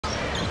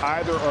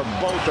either or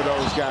both of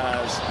those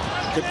guys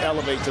could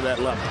elevate to that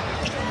level.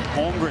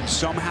 Holmgren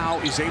somehow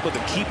is able to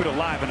keep it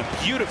alive, and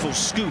a beautiful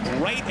scoop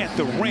right at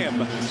the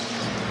rim.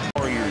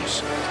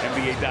 Warriors,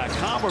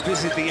 NBA.com, or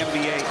visit the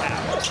NBA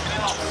app.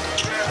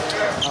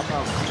 How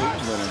about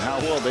Cleveland and how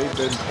well they've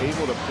been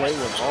able to play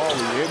with all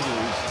the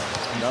injuries?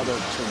 Another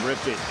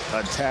terrific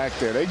attack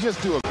there. They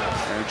just do a...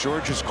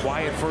 Georgia's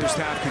quiet first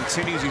half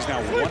continues. He's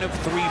now 1 of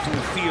 3 from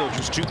the field,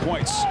 just 2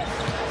 points.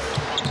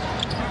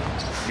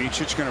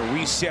 Micic going to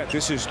reset.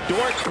 This is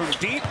Dort from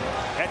deep.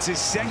 That's his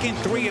second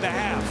 3 and a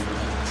half.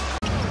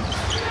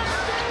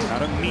 Now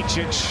to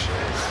Micic.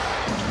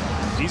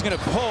 He's going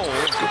to pull.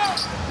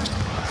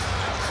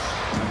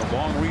 And the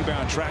long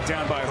rebound tracked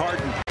down by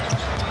Harden.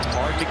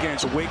 Harden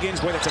against Wiggins.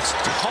 Boy, that's a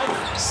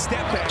tough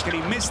step back, and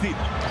he missed it.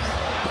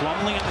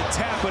 Plumlee on the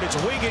tap, but it's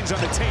Wiggins on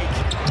the take.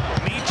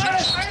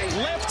 Micic,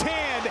 left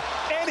hand,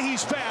 and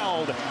he's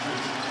fouled.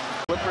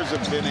 Clippers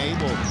have been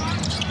able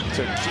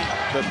to keep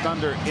the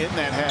Thunder in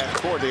that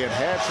half court. They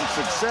had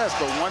some success,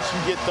 but once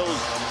you get those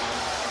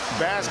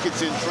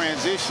baskets in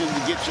transition to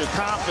get your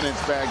confidence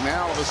back,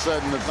 now all of a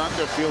sudden the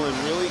Thunder feeling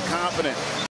really confident.